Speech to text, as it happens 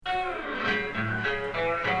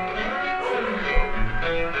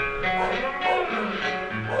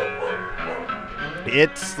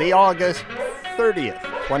It's the August 30th,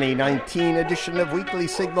 2019 edition of Weekly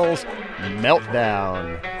Signals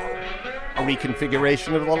Meltdown. A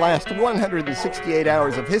reconfiguration of the last 168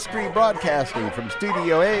 hours of history broadcasting from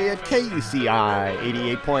Studio A at KUCI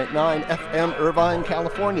 88.9 FM, Irvine,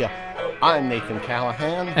 California. I'm Nathan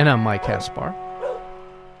Callahan. And I'm Mike Kaspar.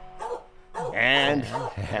 And,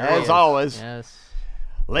 as always,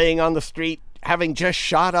 laying on the street, having just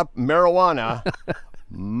shot up marijuana,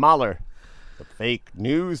 Mahler, the fake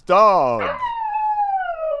news dog.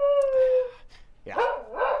 Yeah.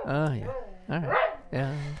 Oh, yeah. All right.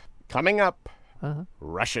 Yeah. Coming up,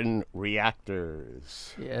 Russian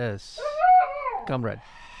reactors. Yes. Comrade.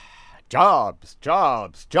 Jobs.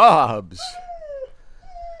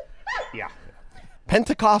 Yeah.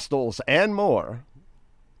 Pentecostals and more.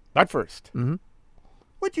 But first,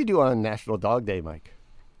 what'd you do on National Dog Day, Mike?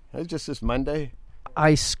 It was just this Monday.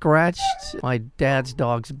 I scratched my dad's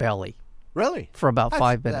dog's belly. Really? For about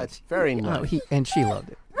 5 minutes. That's very nice. And she loved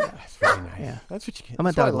it. That's very nice. Yeah. That's what you can. I'm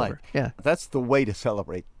a dog lover. Yeah. That's the way to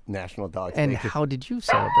celebrate National Dog Day. And how did you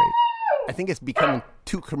celebrate? I think it's becoming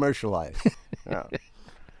too commercialized. Yeah.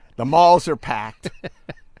 The malls are packed.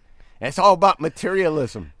 It's all about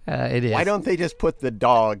materialism. It is. Why don't they just put the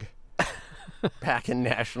dog back in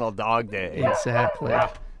National Dog Day? Exactly.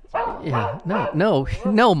 Yeah.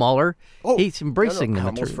 No, Mahler. He's embracing the I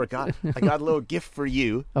almost forgot. I got a little gift for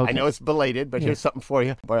you. Okay. I know it's belated, but here's something for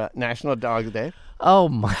you for National Dog Day. Oh,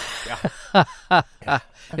 my.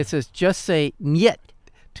 It says, just say "niet"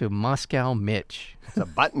 to Moscow Mitch. It's a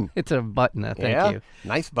button. It's a button. Thank you.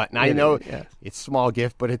 Nice button. I know it's a small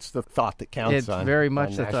gift, but it's the thought that counts. It's very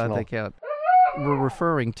much the thought that counts. We're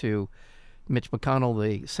referring to Mitch McConnell,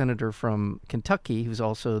 the senator from Kentucky, who's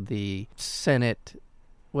also the Senate.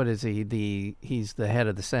 What is he? He's the head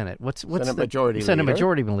of the Senate. What's Senate the Majority Senate Leader.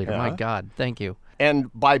 Majority Leader? Yeah. My God, thank you. And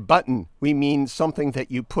by button, we mean something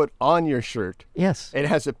that you put on your shirt. Yes. It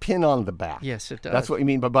has a pin on the back. Yes, it does. That's what we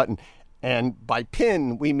mean by button. And by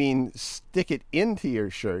pin, we mean stick it into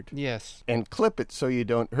your shirt. Yes. And clip it so you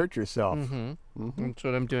don't hurt yourself. That's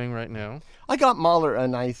what I'm doing right now. I got Mahler a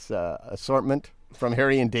nice assortment from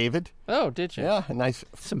Harry and David. Oh, did you? Yeah, a nice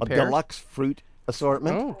pears? deluxe fruit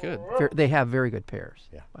assortment. Oh, good. They have very good pears,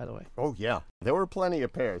 by the way. Oh, yeah. There were plenty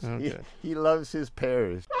of pears. Oh, good. He loves his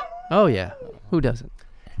pears. Oh, yeah. Who doesn't?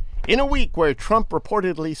 In a week where Trump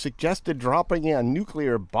reportedly suggested dropping a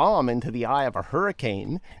nuclear bomb into the eye of a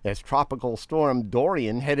hurricane as Tropical Storm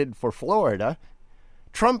Dorian headed for Florida,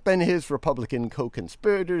 Trump and his Republican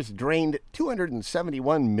co-conspirators drained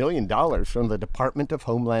 $271 million from the Department of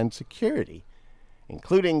Homeland Security,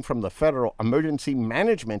 including from the Federal Emergency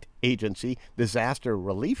Management Agency Disaster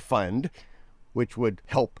Relief Fund, which would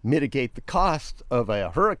help mitigate the cost of a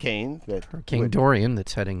hurricane that Hurricane Dorian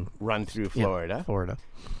that's heading run through Florida. Yeah, Florida.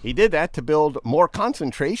 He did that to build more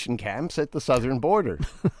concentration camps at the southern border.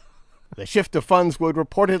 The shift of funds would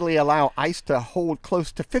reportedly allow ICE to hold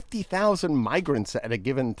close to 50,000 migrants at a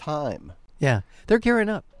given time. Yeah, they're gearing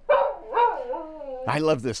up. I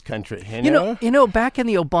love this country. You know, back in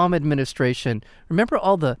the Obama administration, remember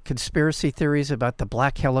all the conspiracy theories about the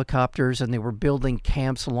black helicopters, and they were building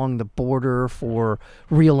camps along the border for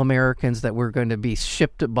real Americans that were going to be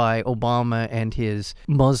shipped by Obama and his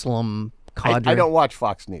Muslim cadre. I don't watch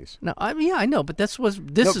Fox News. No, I know, but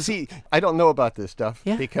See, I don't know about this stuff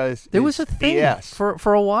because there was a thing BS.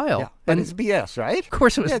 for a while. Yeah, but it's BS, right? Of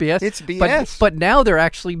course it was BS. It's BS. But now they're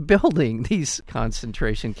actually building these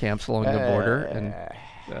concentration camps along the border. And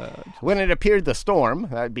when it appeared the storm,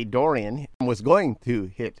 that'd be Dorian, was going to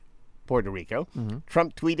hit Puerto Rico,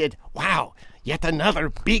 Trump tweeted, "Wow, yet another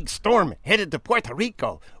big storm headed to Puerto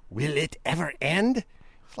Rico. Will it ever end?"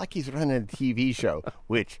 It's like he's running a TV show,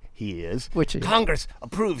 which he is. Congress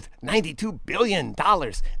approved $92 billion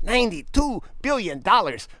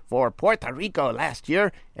for Puerto Rico last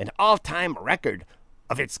year, an all-time record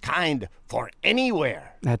of its kind for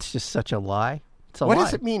anywhere. That's just such a lie. It's a What lie.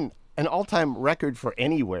 does it mean, an all-time record for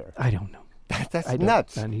anywhere? I don't know. That's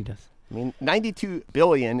nuts. And he does. I mean, $92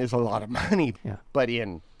 billion is a lot of money, but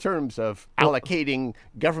in terms of allocating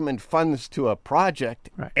government funds to a project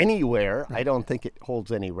anywhere, I don't think it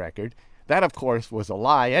holds any record. That, of course, was a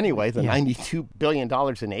lie anyway, the $92 billion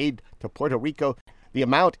in aid to Puerto Rico. The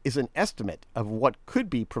amount is an estimate of what could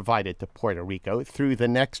be provided to Puerto Rico through the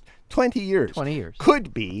next 20 years. 20 years.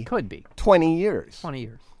 Could be 20 years. 20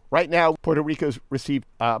 years. Right now, Puerto Rico's received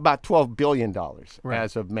about $12 billion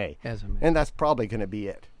as of May. And that's probably going to be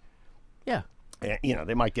it. Yeah. You know,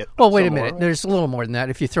 they might get. Well, wait a minute. There's a little more than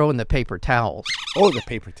that. If you throw in the paper towels. Oh, the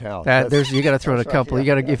paper towels. You got to throw in a couple. Right,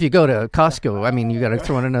 you got to if you go to Costco. I mean, you got to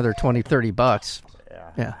throw in another $20-$30.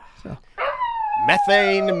 Yeah. So.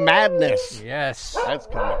 Methane madness. Yes. That's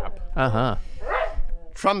coming up. Uh-huh.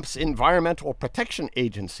 Trump's Environmental Protection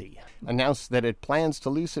Agency announced that it plans to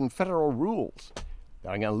loosen federal rules.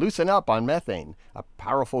 They're going to loosen up on methane, a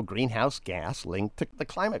powerful greenhouse gas linked to the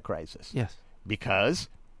climate crisis. Yes. Because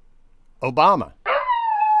Obama.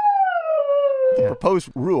 The proposed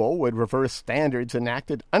rule would reverse standards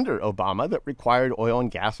enacted under Obama that required oil and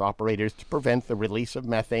gas operators to prevent the release of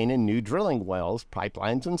methane in new drilling wells,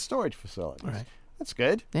 pipelines, and storage facilities. Right. That's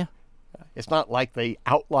good. Yeah. It's not like they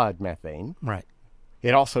outlawed methane. Right.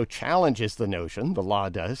 It also challenges the notion, the law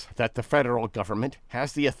does, that the federal government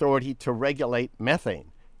has the authority to regulate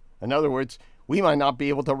methane. In other words, we might not be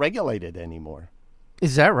able to regulate it anymore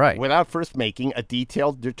Is that right? without first making a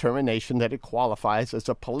detailed determination that it qualifies as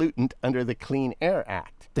a pollutant under the Clean Air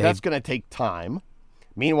Act. That's going to take time.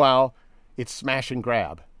 Meanwhile, it's smash and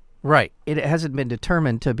grab. Right. It hasn't been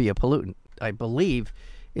determined to be a pollutant. I believe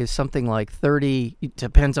is something like 30, it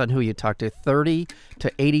depends on who you talk to, 30 to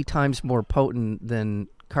 80 times more potent than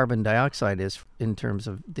carbon dioxide is in terms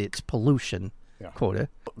of its pollution quota.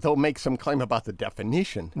 They'll make some claim about the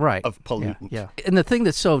definition Right. of pollutant. Yeah. And the thing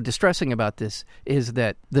that's so distressing about this is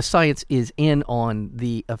that the science is in on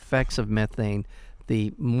the effects of methane,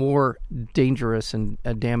 the more dangerous and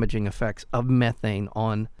damaging effects of methane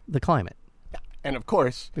on the climate. And of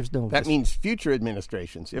course, that means future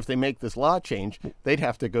administrations, if they make this law change, they'd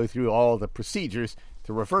have to go through all the procedures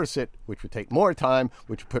to reverse it, which would take more time,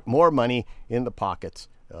 which would put more money in the pockets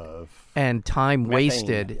of and time methane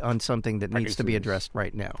wasted on something that needs to be producers. addressed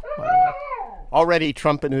right now, by the way. Already,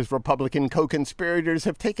 Trump and his Republican co-conspirators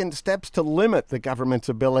have taken steps to limit the government's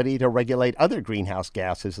ability to regulate other greenhouse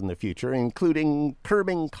gases in the future, including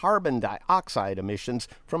curbing carbon dioxide emissions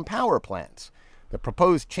from power plants. The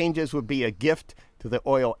proposed changes would be a gift to the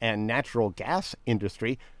oil and natural gas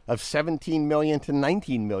industry of $17 million to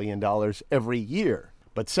 $19 million every year.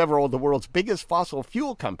 But several of the world's biggest fossil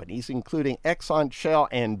fuel companies, including Exxon, Shell,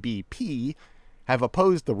 and BP, have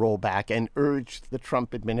opposed the rollback and urged the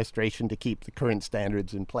Trump administration to keep the current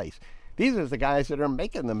standards in place. These are the guys that are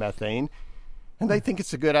making the methane, and they think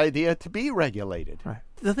it's a good idea to be regulated. Right.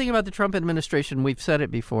 The thing about the Trump administration, we've said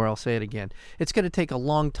it before, I'll say it again, it's going to take a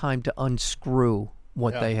long time to unscrew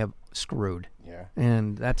what they have screwed. Yeah.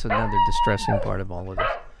 And that's another distressing part of all of this,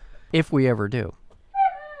 if we ever do.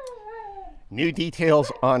 New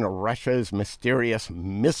details on Russia's mysterious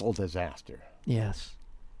missile disaster. Yes.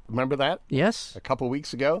 Remember that? Yes. A couple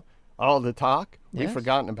weeks ago? All the talk? We've Yes.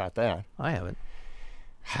 forgotten about that. I haven't.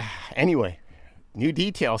 Anyway, new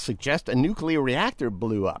details suggest a nuclear reactor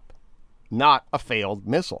blew up, not a failed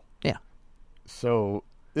missile. Yeah. So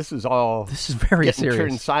this is all This is very getting serious.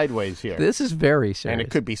 turned sideways here. This is very serious. And it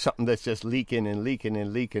could be something that's just leaking and leaking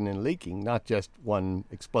and leaking and leaking, not just one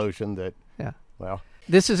explosion that, Yeah. well,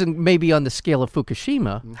 This isn't maybe on the scale of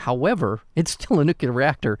Fukushima. However, it's still a nuclear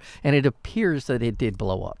reactor, and it appears that it did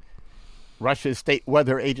blow up. Russia's state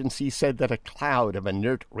weather agency said that a cloud of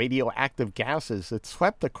inert radioactive gases that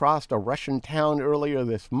swept across a Russian town earlier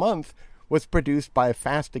this month was produced by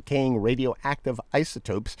fast-decaying radioactive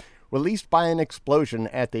isotopes released by an explosion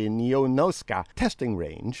at the Neonoska testing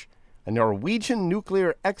range. A Norwegian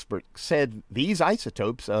nuclear expert said these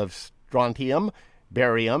isotopes of strontium,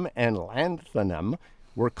 barium, and lanthanum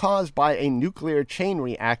were caused by a nuclear chain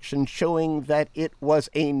reaction showing that it was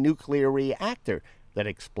a nuclear reactor that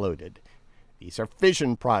exploded. These are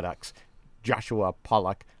fission products. Joshua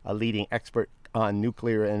Pollack, a leading expert on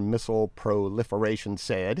nuclear and missile proliferation,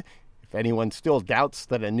 said, if anyone still doubts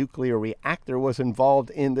that a nuclear reactor was involved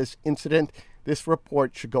in this incident, this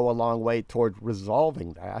report should go a long way toward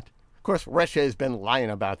resolving that. Of course, Russia has been lying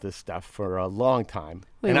about this stuff for a long time.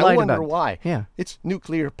 They And I lied wonder about it. why. Yeah. It's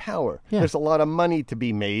nuclear power. Yeah. There's a lot of money to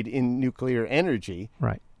be made in nuclear energy,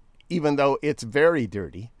 Right. even though it's very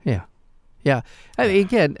dirty. Yeah. Yeah. I mean,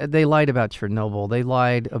 again, they lied about Chernobyl. They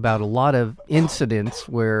lied about a lot of incidents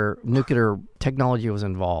where nuclear technology was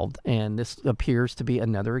involved, and this appears to be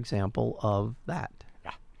another example of that.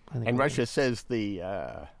 Yeah. I think And we're Russia says the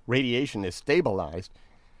radiation is stabilized.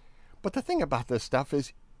 But the thing about this stuff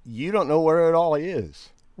is you don't know where it all is.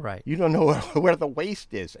 right. You don't know where the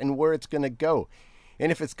waste is and where it's going to go.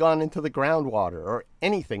 And if it's gone into the groundwater or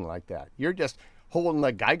anything like that. You're just holding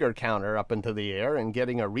the Geiger counter up into the air and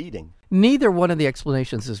getting a reading. Neither one of the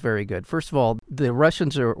explanations is very good. First of all, the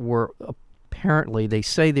Russians were apparently, they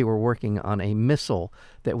say they were working on a missile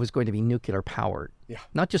that was going to be nuclear powered. Yeah.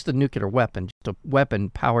 Not just a nuclear weapon, just a weapon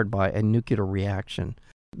powered by a nuclear reaction.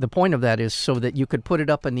 The point of that is so that you could put it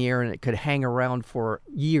up in the air and it could hang around for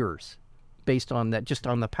years. based on that, just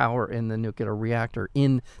on the power in the nuclear reactor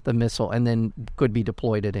in the missile, and then could be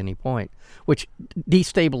deployed at any point, which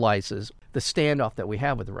destabilizes the standoff that we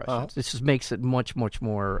have with the Russians. This just makes it much, much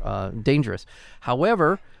more dangerous.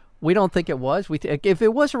 However, we don't think it was. If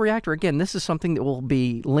it was a reactor, again, this is something that will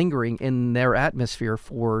be lingering in their atmosphere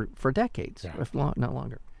for decades, if not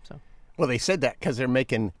longer. So, well, they said that because they're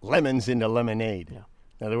making lemons into lemonade. Yeah.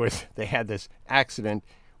 In other words, they had this accident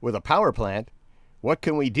with a power plant. What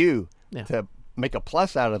can we do to make a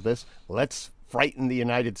plus out of this? Let's frighten the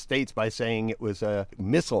United States by saying it was a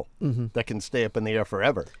missile that can stay up in the air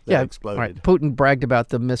forever that exploded. Right. Putin bragged about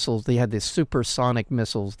the missiles. They had these supersonic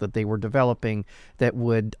missiles that they were developing that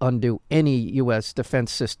would undo any U.S.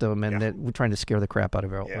 defense system, and that we're trying to scare the crap out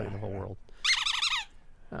of the whole world.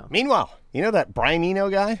 Meanwhile, you know that Brian Eno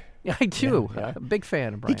guy? Yeah, I do. A big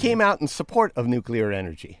fan of Brian. He came out in support of nuclear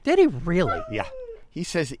energy. Did he really? Yeah. He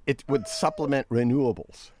says it would supplement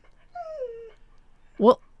renewables.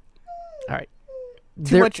 Well, all right.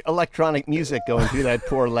 Too much electronic music going through that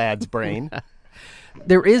poor lad's brain.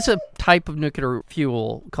 There is a type of nuclear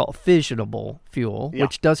fuel called fissionable fuel,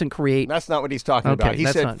 which doesn't create... That's not what he's talking about. He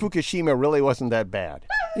said Fukushima really wasn't that bad.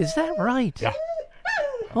 Is that right? Yeah.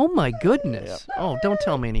 Oh, my goodness. Yeah. Oh, don't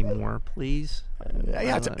tell me anymore, please.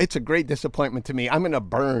 It's a great disappointment to me. I'm going to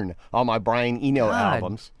burn all my Brian Eno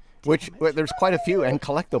albums, which there's quite a few, and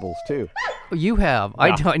collectibles, too. You have.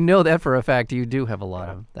 Yeah. I know that for a fact. You do have a lot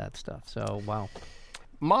of that stuff. So, wow.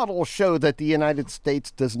 Models show that the United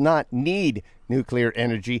States does not need nuclear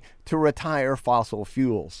energy to retire fossil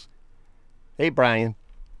fuels. Hey, Brian,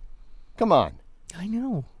 come on. I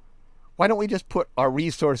know. Why don't we just put our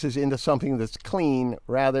resources into something that's clean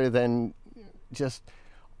rather than just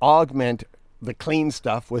augment the clean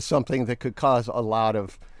stuff with something that could cause a lot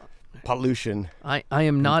of pollution? I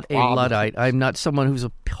am not a Luddite. I'm not someone who's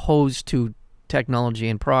opposed to technology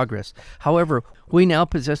and progress. However, we now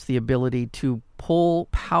possess the ability to pull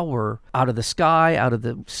power out of the sky, out of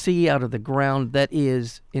the sea, out of the ground that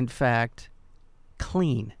is, in fact,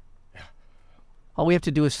 clean. All we have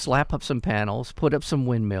to do is slap up some panels, put up some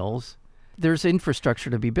windmills. There's infrastructure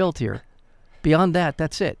to be built here. Beyond that,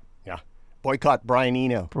 that's it. Yeah. Boycott Brian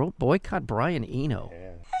Eno. Boycott Brian Eno. Yeah.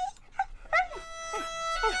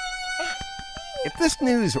 If this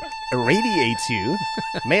news irradiates you,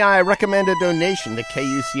 may I recommend a donation to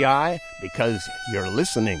KUCI because you're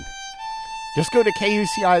listening. Just go to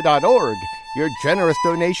KUCI.org. Your generous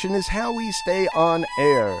donation is how we stay on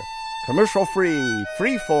air. Commercial-free,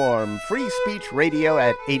 free-form, free speech radio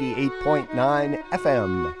at 88.9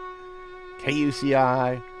 FM.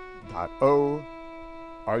 KUCI.org.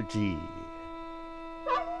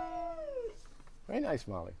 Very nice,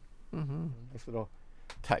 Molly. Mm-hmm. Nice little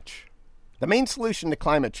touch. The main solution to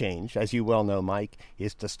climate change, as you well know, Mike,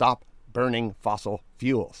 is to stop burning fossil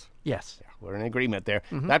fuels. Yes. Yeah, we're in agreement there.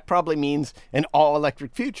 Mm-hmm. That probably means an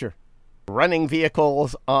all-electric future. Running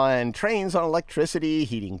vehicles on trains on electricity,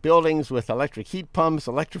 heating buildings with electric heat pumps,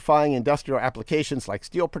 electrifying industrial applications like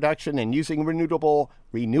steel production, and using renewable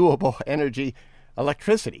energy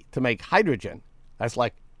electricity to make hydrogen. That's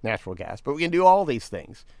like natural gas. But we can do all these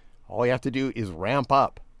things. All we have to do is ramp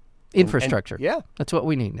up. Infrastructure. Yeah. That's what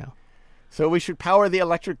we need now. So we should power the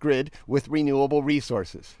electric grid with renewable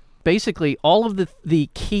resources. Basically, all of the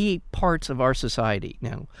key parts of our society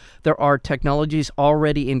now, there are technologies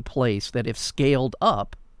already in place that, if scaled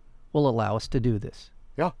up, will allow us to do this.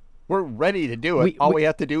 Yeah, we're ready to do it. All we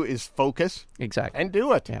have to do is focus and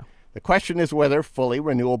do it. Yeah. The question is whether fully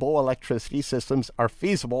renewable electricity systems are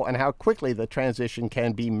feasible and how quickly the transition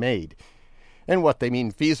can be made. And what they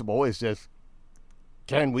mean feasible is just,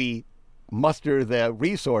 can we muster the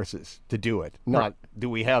resources to do it? Not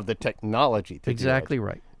do we have the technology to do it? Exactly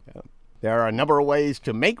right. There are a number of ways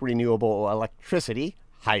to make renewable electricity: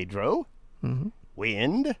 hydro,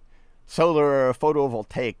 wind, solar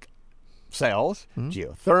photovoltaic cells,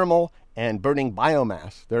 geothermal, and burning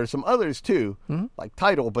biomass. There are some others too, like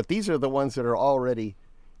tidal, but these are the ones that are already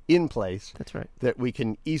in place. That's right. That we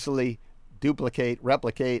can easily duplicate,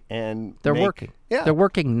 replicate, and they're working. Yeah. They're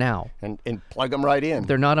working now. And plug them right in.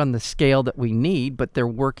 They're not on the scale that we need, but they're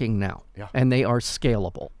working now. Yeah. And they are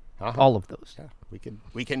scalable. All of those. Yeah.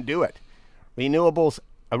 We can do it.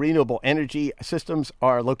 Renewable energy systems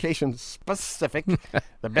are location specific.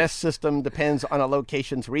 The best system depends on a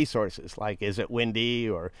location's resources, like is it windy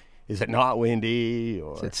or is it not windy,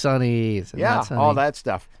 or is it sunny? Is it not sunny? All that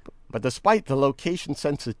stuff. But despite the location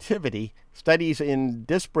sensitivity, studies in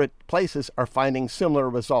disparate places are finding similar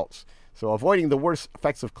results. So avoiding the worst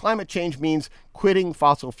effects of climate change means quitting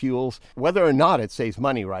fossil fuels, whether or not it saves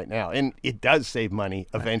money right now. And it does save money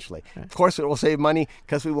eventually. Right. Of course, it will save money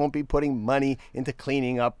because we won't be putting money into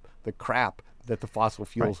cleaning up the crap that the fossil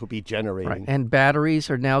fuels will be generating. Right. And batteries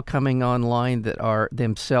are now coming online that are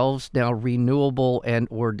themselves now renewable and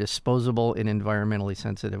or disposable in environmentally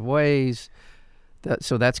sensitive ways.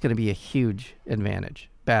 So that's going to be a huge advantage.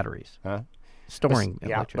 Batteries. Storing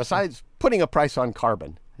electricity. Besides putting a price on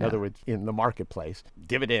carbon, in other words, in the marketplace,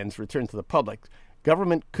 dividends returned to the public,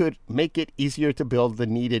 government could make it easier to build the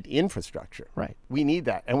needed infrastructure. Right. We need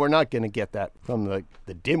that, and we're not going to get that from the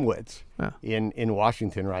dimwits in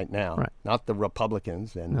Washington right now, not the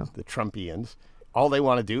Republicans and the Trumpians. All they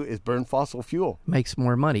want to do is burn fossil fuel. Makes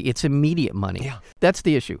more money. It's immediate money. Yeah. That's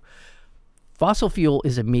the issue. Fossil fuel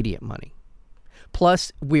is immediate money.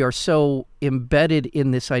 Plus, we are so embedded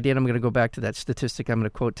in this idea, and I'm going to go back to that statistic I'm going to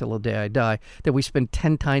quote till the day I die, that we spend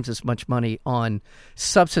 10 times as much money on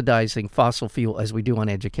subsidizing fossil fuel as we do on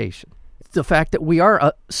education. The fact that we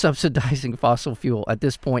are subsidizing fossil fuel at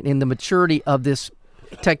this point in the maturity of this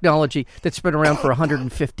technology that's been around for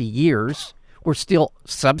 150 years, we're still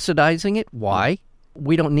subsidizing it. Why?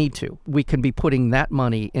 We don't need to. We can be putting that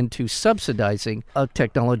money into subsidizing a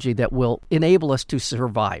technology that will enable us to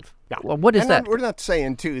survive. Yeah. Well, what is that? We're not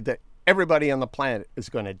saying, too, that everybody on the planet is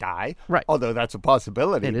going to die. Right. Although that's a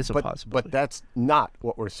possibility. It is a possibility. But that's not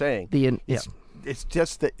what we're saying. It's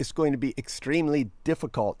just that it's going to be extremely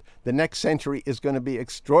difficult. The next century is going to be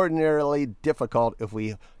extraordinarily difficult if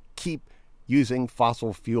we keep using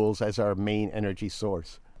fossil fuels as our main energy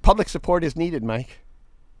source. Public support is needed, Mike.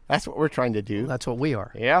 That's what we're trying to do. That's what we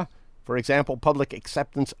are. Yeah. For example, public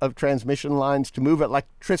acceptance of transmission lines to move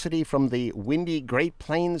electricity from the windy Great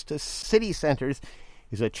Plains to city centers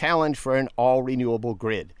is a challenge for an all-renewable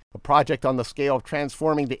grid. A project on the scale of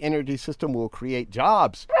transforming the energy system will create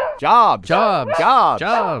jobs. Jobs. Jobs. Jobs.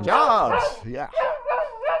 Jobs. Jobs. Yeah.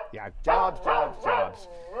 Yeah, jobs.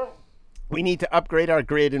 We need to upgrade our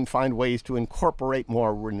grid and find ways to incorporate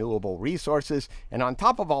more renewable resources. And on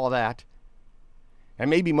top of all that, and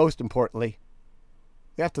maybe most importantly,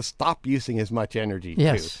 we have to stop using as much energy,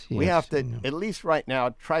 too. We have to, at least right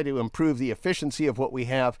now, try to improve the efficiency of what we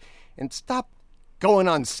have and stop going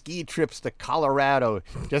on ski trips to Colorado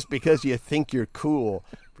just because you think you're cool,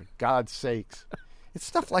 for God's sakes. It's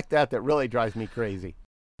stuff like that that really drives me crazy.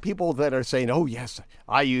 People that are saying, oh, yes,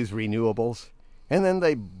 I use renewables, and then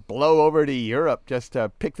they blow over to Europe just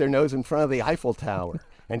to pick their nose in front of the Eiffel Tower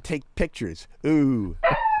and take pictures. Ooh.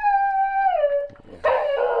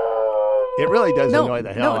 It really does annoy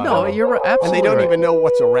the hell out of them. No, you're absolutely And they don't right. even know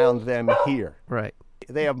what's around them here. Right.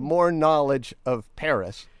 They have more knowledge of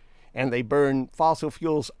Paris, and they burn fossil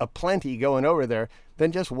fuels aplenty going over there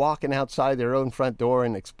than just walking outside their own front door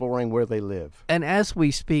and exploring where they live. And as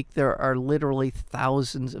we speak, there are literally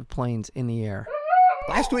thousands of planes in the air.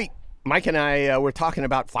 Last week, Mike and I were talking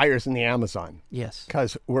about fires in the Amazon. Yes.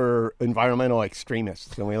 Because we're environmental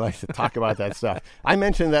extremists and we like to talk about that stuff. I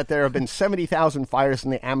mentioned that there have been 70,000 fires in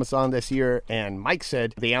the Amazon this year, and Mike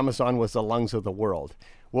said the Amazon was the lungs of the world.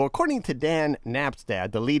 Well, according to Dan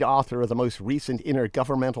Napstad, the lead author of the most recent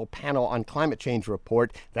Intergovernmental Panel on Climate Change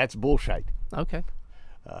report, that's bullshit. Okay.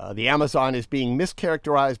 The Amazon is being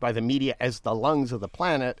mischaracterized by the media as the lungs of the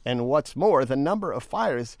planet, and what's more, the number of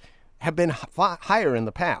fires have been higher in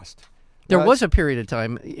the past. There was a period of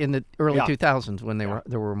time in the early 2000s when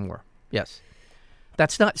there were more. Yes.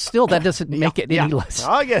 That's not still, that doesn't make it any less.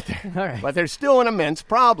 I'll get there. All right. But there's still an immense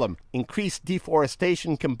problem. Increased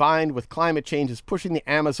deforestation combined with climate change is pushing the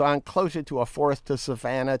Amazon closer to a forest to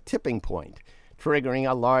savanna tipping point, triggering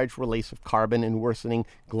a large release of carbon and worsening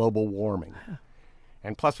global warming.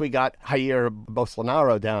 And plus we got Jair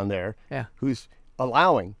Bolsonaro down there who's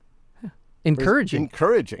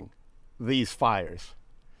encouraging these fires.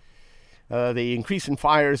 The increase in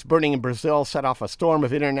fires burning in Brazil set off a storm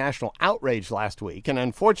of international outrage last week. And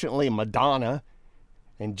unfortunately, Madonna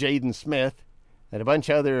and Jaden Smith and a bunch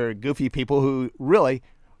of other goofy people who really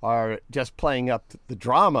are just playing up the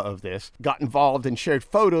drama of this got involved and shared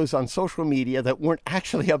photos on social media that weren't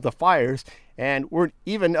actually of the fires and weren't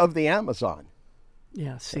even of the Amazon.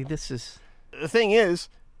 Yeah, see, this is... The thing is,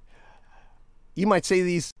 you might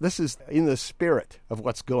say this is in the spirit of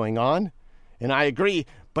what's going on, and I agree,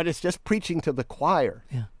 but it's just preaching to the choir.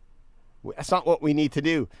 Yeah. That's not what we need to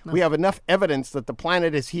do. No. We have enough evidence that the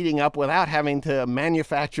planet is heating up without having to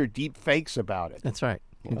manufacture deep fakes about it. That's right.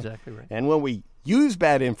 Exactly right. And when we use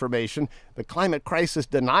bad information, the climate crisis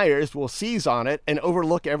deniers will seize on it and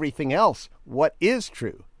overlook everything else. What is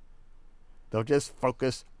true? They'll just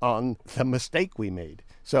focus on the mistake we made.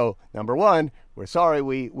 So, number one, we're sorry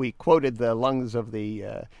we quoted the lungs of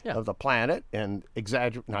the planet and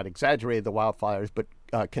not exaggerated the wildfires, but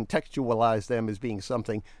contextualized them as being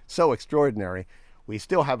something so extraordinary. We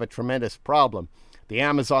still have a tremendous problem. The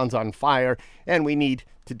Amazon's on fire, and we need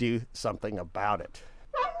to do something about it.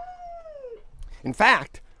 In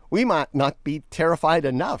fact, we might not be terrified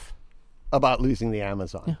enough about losing the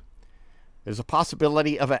Amazon. Yeah. There's a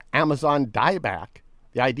possibility of an Amazon dieback.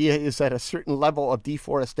 The idea is that a certain level of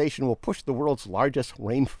deforestation will push the world's largest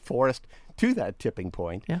rainforest to that tipping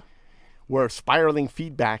point, Yeah. where spiraling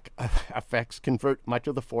feedback effects convert much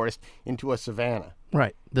of the forest into a savanna.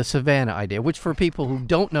 Right, the savanna idea, which for people who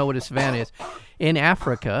don't know what a savanna is, in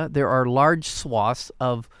Africa, there are large swaths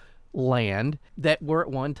of land that were at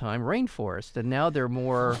one time rainforest, and now they're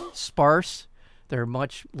more sparse. They're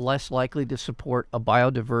much less likely to support a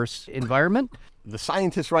biodiverse environment. The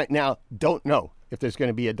scientists right now don't know if there's going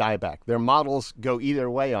to be a dieback. Their models go either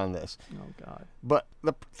way on this. Oh, God. But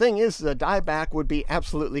the thing is, the dieback would be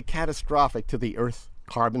absolutely catastrophic to the Earth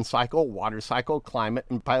carbon cycle, water cycle, climate,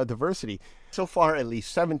 and biodiversity. So far, at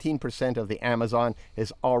least 17% of the Amazon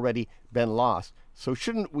has already been lost. So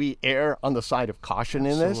shouldn't we err on the side of caution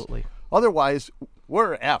in this? Absolutely. Otherwise,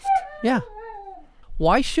 we're effed. Yeah.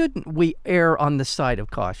 Why shouldn't we err on the side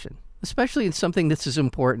of caution, especially in something that's as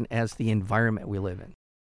important as the environment we live in?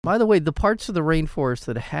 By the way, the parts of the rainforest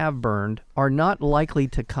that have burned are not likely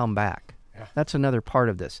to come back. Yeah. That's another part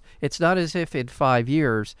of this. It's not as if in 5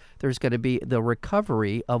 years there's going to be the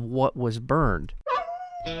recovery of what was burned.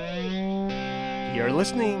 You're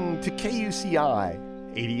listening to KUCI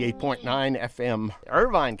 88.9 FM,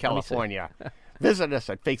 Irvine, California. Visit us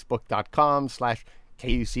at facebook.com/KUCI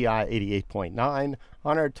 88.9,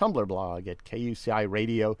 on our Tumblr blog at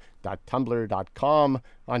kuciradio.tumblr.com,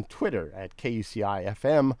 on Twitter at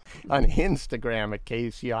KUCI-FM, on Instagram at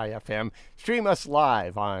KUCI-FM. Stream us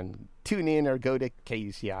live on TuneIn or go to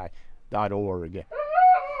KUCI.org.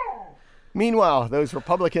 Meanwhile, those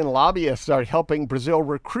Republican lobbyists are helping Brazil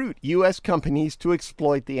recruit U.S. companies to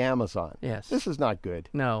exploit the Amazon. Yes. This is not good.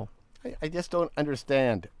 No. I just don't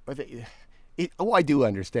understand. I do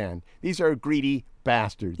understand. These are greedy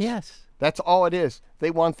bastards. Yes. That's all it is.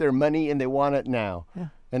 They want their money and they want it now. Yeah.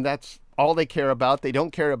 And that's all they care about. They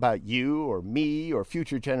don't care about you or me or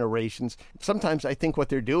future generations. Sometimes I think what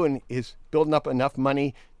they're doing is building up enough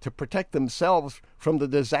money to protect themselves from the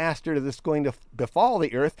disaster that's going to befall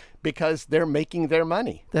the earth because they're making their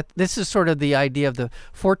money. This is sort of the idea of the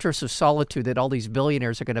fortress of solitude that all these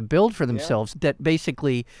billionaires are going to build for themselves that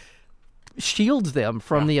basically shields them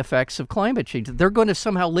from the effects of climate change. They're going to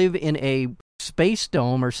somehow live in a space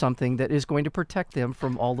dome or something that is going to protect them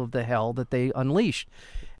from all of the hell that they unleashed.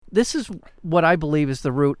 This is what I believe is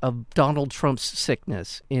the root of Donald Trump's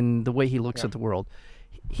sickness in the way he looks at the world.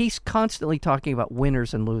 He's constantly talking about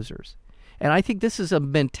winners and losers. And I think this is a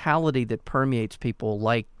mentality that permeates people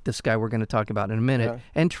like this guy we're going to talk about in a minute,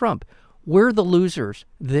 and Trump. We're the losers.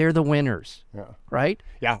 They're the winners. Right?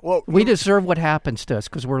 Yeah. Well, we deserve what happens to us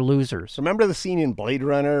because we're losers. Remember the scene in Blade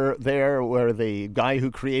Runner there where the guy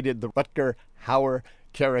who created the Rutger Hauer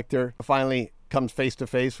character finally comes face to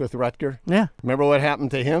face with Rutger? Yeah. Remember what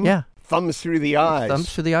happened to him? Yeah. Thumbs through the eyes.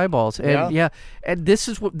 Thumbs through the eyeballs. And and this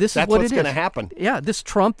is what That's it is. what's going to happen. Yeah, this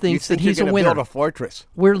Trump thinks you think that he's you're a gonna winner. Build a fortress.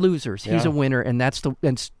 We're losers. He's Yeah. a winner, and it's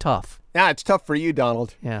tough. Yeah, it's tough for you,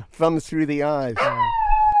 Donald. Yeah. Thumbs through the eyes.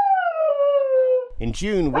 In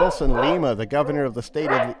June, Wilson Lima, the governor of the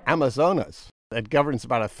state of Amazonas, that governs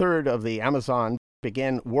about a third of the Amazon,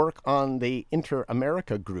 began work on the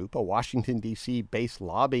Inter-America Group, a Washington, D.C. based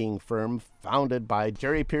lobbying firm founded by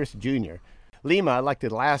Jerry Pierce Jr. Lima,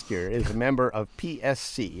 elected last year, is a member of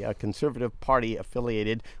PSC, a conservative party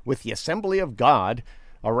affiliated with the Assembly of God,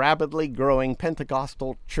 a rapidly growing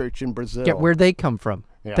Pentecostal church in Brazil. Yeah, where'd they come from?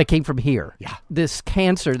 Yeah. They came from here. Yeah. This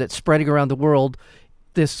cancer that's spreading around the world,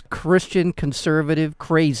 this Christian conservative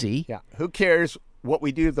crazy. Yeah. Who cares what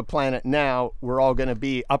we do to the planet now? We're all going to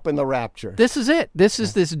be up in the rapture. This is it. This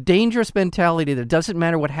is this dangerous mentality that doesn't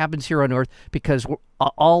matter what happens here on earth because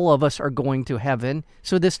all of us are going to heaven,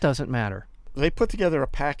 so this doesn't matter. They put together a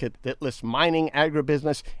packet that lists mining,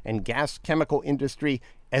 agribusiness, and gas chemical industry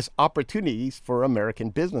as opportunities for American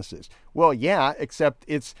businesses. Well, yeah, except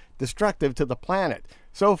it's destructive to the planet.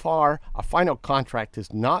 So far, a final contract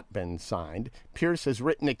has not been signed. Pierce has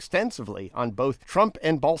written extensively on both Trump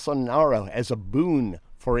and Bolsonaro as a boon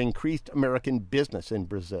for increased American business in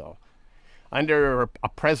Brazil. Under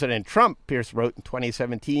President Trump, Pierce wrote in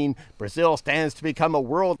 2017, Brazil stands to become a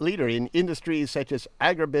world leader in industries such as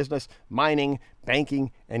agribusiness, mining,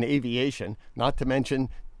 banking, and aviation, not to mention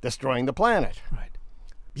destroying the planet. Right.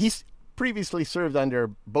 He's previously served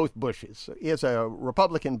under both Bushes. So he has a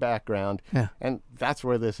Republican background, and that's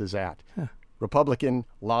where this is at. Republican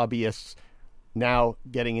lobbyists now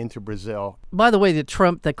getting into Brazil. By the way,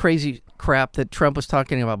 that crazy crap that Trump was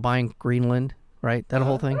talking about buying Greenland, right? That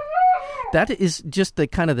whole thing. That is just the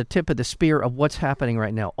kind of the tip of the spear of what's happening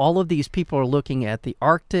right now. All of these people are looking at the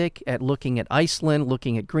Arctic, at looking at Iceland,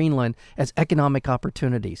 looking at Greenland as economic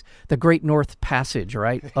opportunities. The Great North Passage,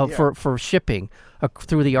 right, for shipping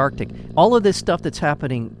through the Arctic. All of this stuff that's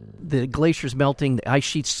happening, the glaciers melting, the ice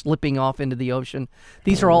sheets slipping off into the ocean,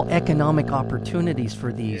 these are all economic opportunities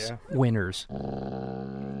for these winners.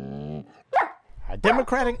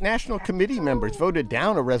 Democratic National Committee members voted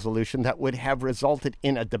down a resolution that would have resulted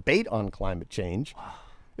in a debate on climate change.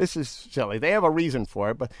 This is silly. They have a reason for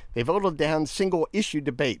it, but they voted down single-issue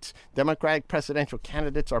debates. Democratic presidential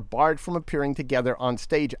candidates are barred from appearing together on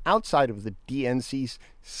stage outside of the DNC's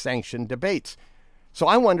sanctioned debates. So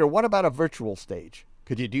I wonder, what about a virtual stage?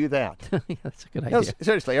 Could you do that? Yeah, that's a good idea. No,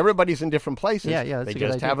 seriously, everybody's in different places. Yeah, that's they a good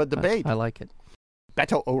just idea. have a debate. I like it.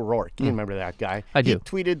 Beto O'Rourke, you remember that guy? I do. He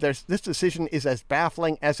tweeted, this decision is as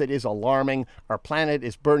baffling as it is alarming. Our planet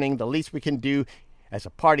is burning. The least we can do as a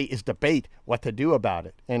party is debate what to do about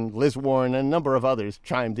it. And Liz Warren and a number of others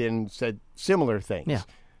chimed in and said similar things. Yeah.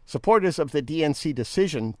 Supporters of the DNC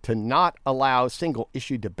decision to not allow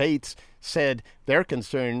single-issue debates said their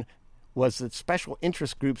concern was that special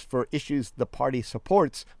interest groups for issues the party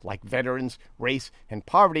supports, like veterans, race, and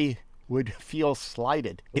poverty, would feel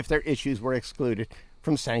slighted if their issues were excluded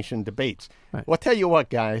from sanctioned debates. Right. Well, tell you what,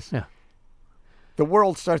 guys, the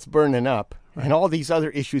world starts burning up, and all these other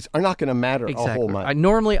issues are not going to matter a whole much.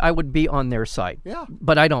 Normally, I would be on their side. Yeah.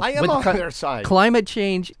 But I don't. I am on their side. Climate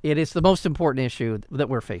change, it is the most important issue that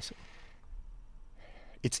we're facing.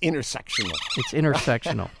 It's intersectional. It's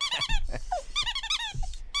intersectional.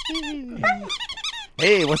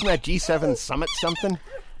 Hey, wasn't that G7 summit something?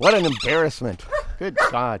 What an embarrassment. Good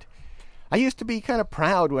God. I used to be kind of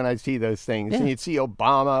proud when I'd see those things. And you'd see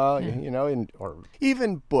Obama, or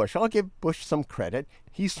even Bush. I'll give Bush some credit.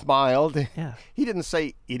 He smiled. Yeah. He didn't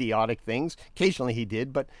say idiotic things. Occasionally he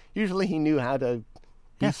did, but usually he knew how to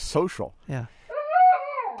be social. Yeah.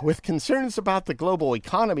 With concerns about the global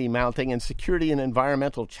economy mounting and security and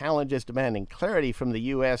environmental challenges demanding clarity from the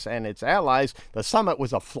U.S. and its allies, the summit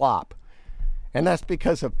was a flop. And that's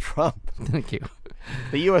because of Trump. Thank you.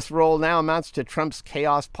 The U.S. role now amounts to Trump's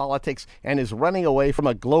chaos politics and is running away from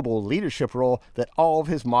a global leadership role that all of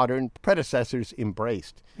his modern predecessors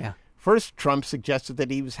embraced. Yeah. First, Trump suggested that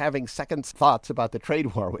he was having second thoughts about the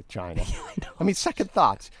trade war with China. I mean, second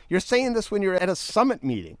thoughts. You're saying this when you're at a summit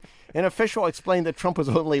meeting. An official explained that Trump was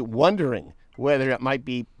only wondering whether it might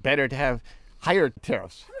be better to have higher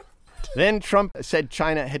tariffs. Then Trump said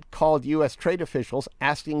China had called U.S. trade officials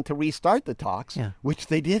asking to restart the talks, which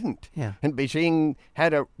they didn't. Yeah. And Beijing had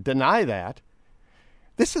to deny that.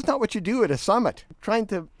 This is not what you do at a summit. Trying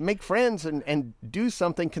to make friends and do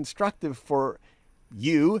something constructive for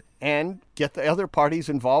you and get the other parties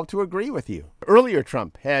involved to agree with you. Earlier,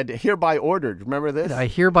 Trump had hereby ordered, remember this? I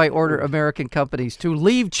hereby order American companies to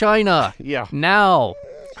leave China now.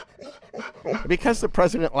 Because the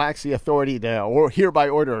president lacks the authority to hereby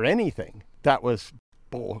order anything, that was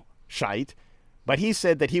bullshit. But he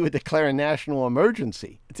said that he would declare a national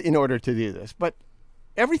emergency in order to do this. But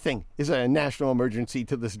everything is a national emergency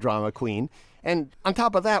to this drama queen. And on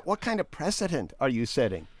top of that, what kind of precedent are you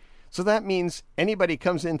setting? So that means anybody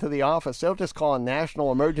comes into the office, they'll just call a national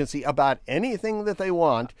emergency about anything that they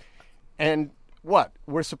want. And what?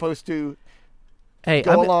 We're supposed to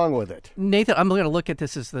go along with it. Nathan, I'm going to look at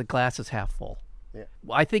this as the glass is half full. Yeah.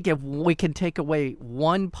 I think if we can take away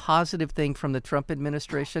one positive thing from the Trump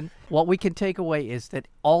administration, what we can take away is that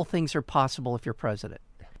all things are possible if you're president.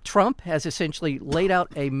 Trump has essentially laid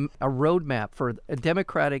out a roadmap for a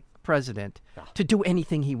Democratic president to do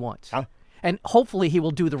anything he wants. And hopefully he will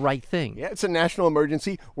do the right thing. Yeah, it's a national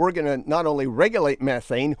emergency. We're going to not only regulate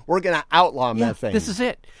methane, we're going to outlaw methane. This is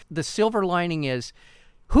it. The silver lining is,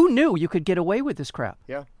 who knew you could get away with this crap?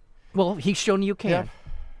 Yeah. Well, he's shown you can. Yeah.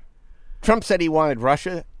 Trump said he wanted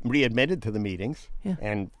Russia readmitted to the meetings,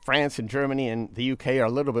 and France and Germany and the UK are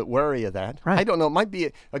a little bit wary of that. Right. I don't know. It might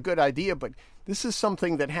be a good idea, but this is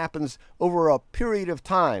something that happens over a period of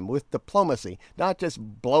time with diplomacy, not just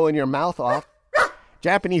blowing your mouth off.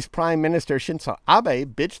 Japanese Prime Minister Shinzo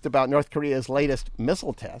Abe bitched about North Korea's latest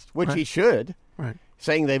missile test, which he should,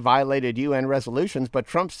 saying they violated UN resolutions. But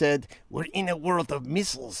Trump said, "We're in a world of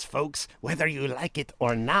missiles, folks, whether you like it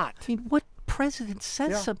or not." I mean, what president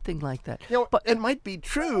says something like that? But it might be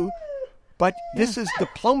true, but this is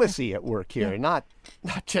diplomacy at work here, not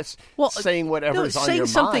just saying whatever's on your mind. Saying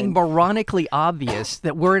something moronically obvious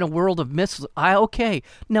that we're in a world of missiles. Okay.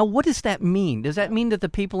 Now, what does that mean? Does that mean that the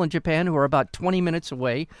people in Japan who are about 20 minutes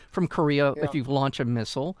away from Korea, if you launch a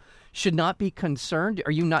missile, should not be concerned?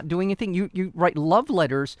 Are you not doing anything? You write love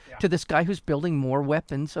letters to this guy who's building more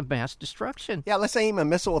weapons of mass destruction. Yeah, let's aim a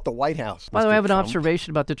missile at the White House. By the way, I have an Trump.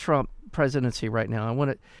 observation about the Trump presidency right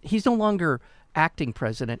now. He's no longer acting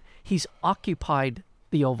president. He's occupied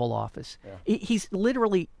the Oval Office. Yeah. He's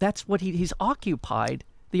literally, that's what he's occupied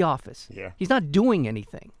the office. Yeah. He's not doing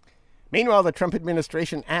anything. Meanwhile, the Trump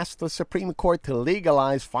administration asked the Supreme Court to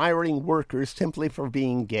legalize firing workers simply for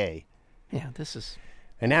being gay. Yeah, this is...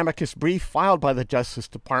 An amicus brief filed by the Justice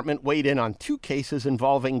Department weighed in on 2 cases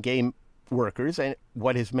involving gay workers and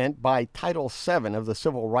what is meant by Title VII of the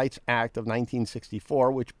Civil Rights Act of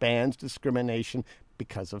 1964, which bans discrimination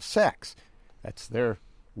because of sex. That's their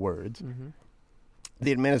words. Mm-hmm.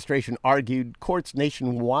 The administration argued courts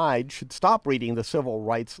nationwide should stop reading the civil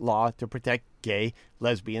rights law to protect gay,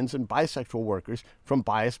 lesbians, and bisexual workers from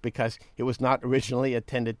bias because it was not originally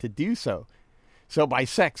intended to do so. So by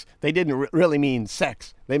sex, they didn't really mean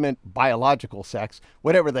sex. They meant biological sex,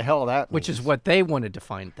 whatever the hell that means. Which is what they wanted to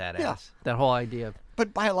define that as, that whole idea of...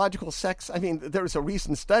 But biological sex, I mean, there was a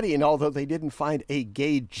recent study, and although they didn't find a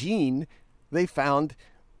gay gene, they found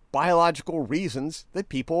biological reasons that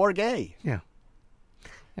people are gay. Yeah.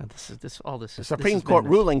 Yeah, all this is. The Supreme Court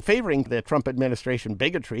ruling favoring the Trump administration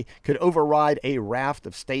bigotry could override a raft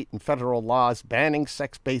of state and federal laws banning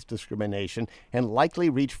sex-based discrimination and likely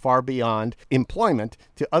reach far beyond employment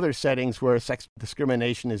to other settings where sex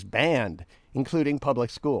discrimination is banned, including public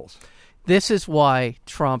schools. This is why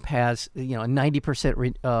Trump has, a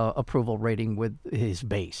 90% approval rating with his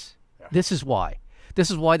base. Yeah. This is why. This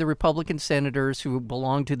is why the Republican senators who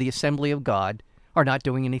belong to the Assembly of God are not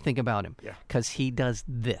doing anything about him, because he does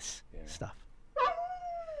this stuff.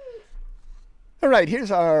 All right,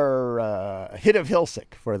 here's our hit of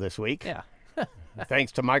Hiltzik for this week. Yeah.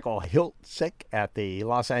 Thanks to Michael Hiltzik at the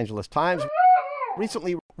Los Angeles Times.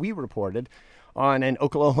 Recently, we reported on an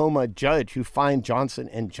Oklahoma judge who fined Johnson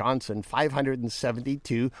 & Johnson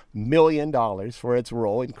 $572 million for its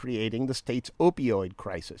role in creating the state's opioid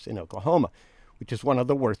crisis in Oklahoma, which is one of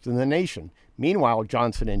the worst in the nation. Meanwhile,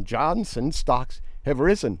 Johnson & Johnson stocks have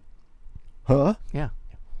risen. Huh? Yeah.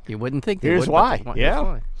 You wouldn't think. Here's why.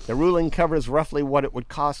 The ruling covers roughly what it would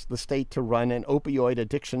cost the state to run an opioid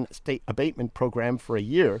addiction state abatement program for a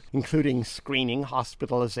year, including screening,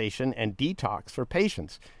 hospitalization, and detox for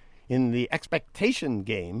patients. In the expectation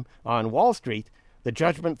game on Wall Street, the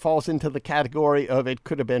judgment falls into the category of it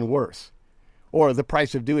could have been worse. Or the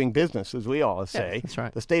price of doing business, as we always say. Yeah, that's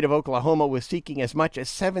right. The state of Oklahoma was seeking as much as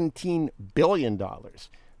 $17 billion.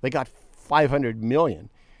 They got $500 million.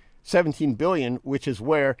 $17 billion, which is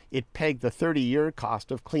where it pegged the 30-year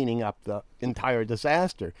cost of cleaning up the entire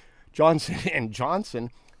disaster. Johnson &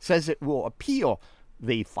 Johnson says it will appeal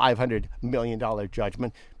the $500 million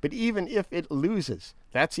judgment, but even if it loses,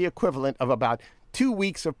 that's the equivalent of about 2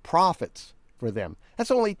 weeks of profits for them.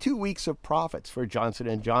 That's only 2 weeks of profits for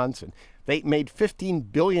Johnson & Johnson. They made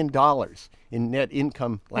 $15 billion in net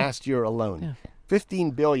income last year alone. Yeah.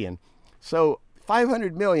 $15 billion. So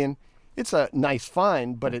 $500 million, it's a nice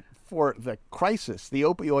fine, but for the crisis, the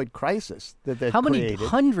opioid crisis that they've created. How many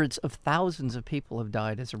hundreds of thousands of people have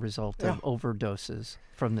died as a result of overdoses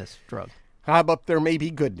from this drug? But there may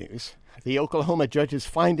be good news. The Oklahoma judge's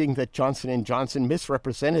finding that Johnson & Johnson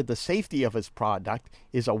misrepresented the safety of its product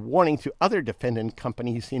is a warning to other defendant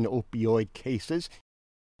companies in opioid cases.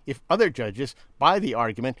 If other judges buy the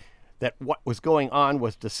argument that what was going on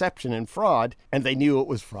was deception and fraud, and they knew it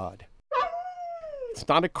was fraud. It's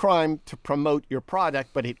not a crime to promote your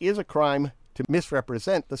product, but it is a crime to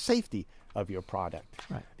misrepresent the safety of your product.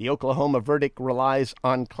 Right. The Oklahoma verdict relies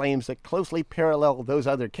on claims that closely parallel those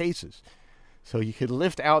other cases. So you could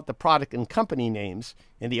lift out the product and company names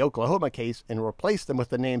in the Oklahoma case and replace them with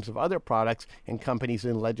the names of other products and companies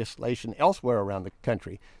in legislation elsewhere around the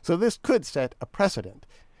country. So this could set a precedent.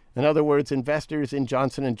 In other words, investors in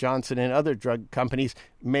Johnson & Johnson and other drug companies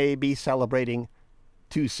may be celebrating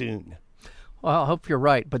too soon. Well, I hope you're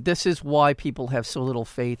right, but this is why people have so little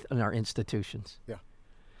faith in our institutions. Yeah.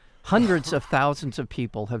 Hundreds of thousands of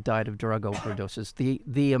people have died of drug overdoses.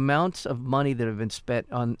 The amounts of money that have been spent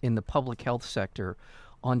in the public health sector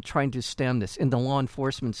on trying to stem this, in the law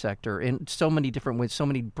enforcement sector, in so many different ways, so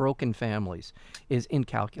many broken families, is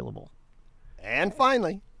incalculable. And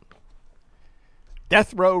finally,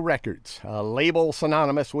 Death Row Records, a label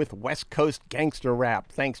synonymous with West Coast gangster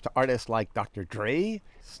rap, thanks to artists like Dr. Dre,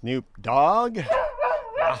 Snoop Dogg,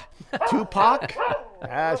 Tupac,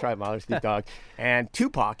 That's right, Mahler, Snoop Dogg. And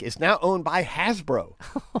Tupac is now owned by Hasbro,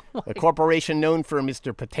 the corporation known for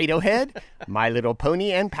Mr. Potato Head, My Little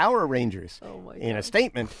Pony, and Power Rangers. In a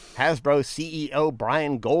statement, Hasbro CEO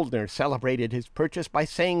Brian Goldner celebrated his purchase by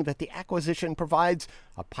saying that the acquisition provides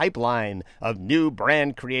a pipeline of new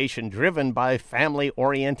brand creation driven by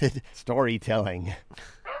family-oriented storytelling.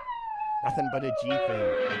 Nothing but a G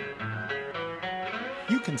thing.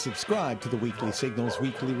 You can subscribe to the Weekly Signals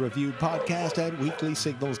Weekly Review podcast at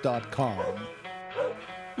weeklysignals.com.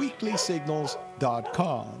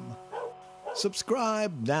 weeklysignals.com.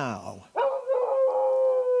 Subscribe now.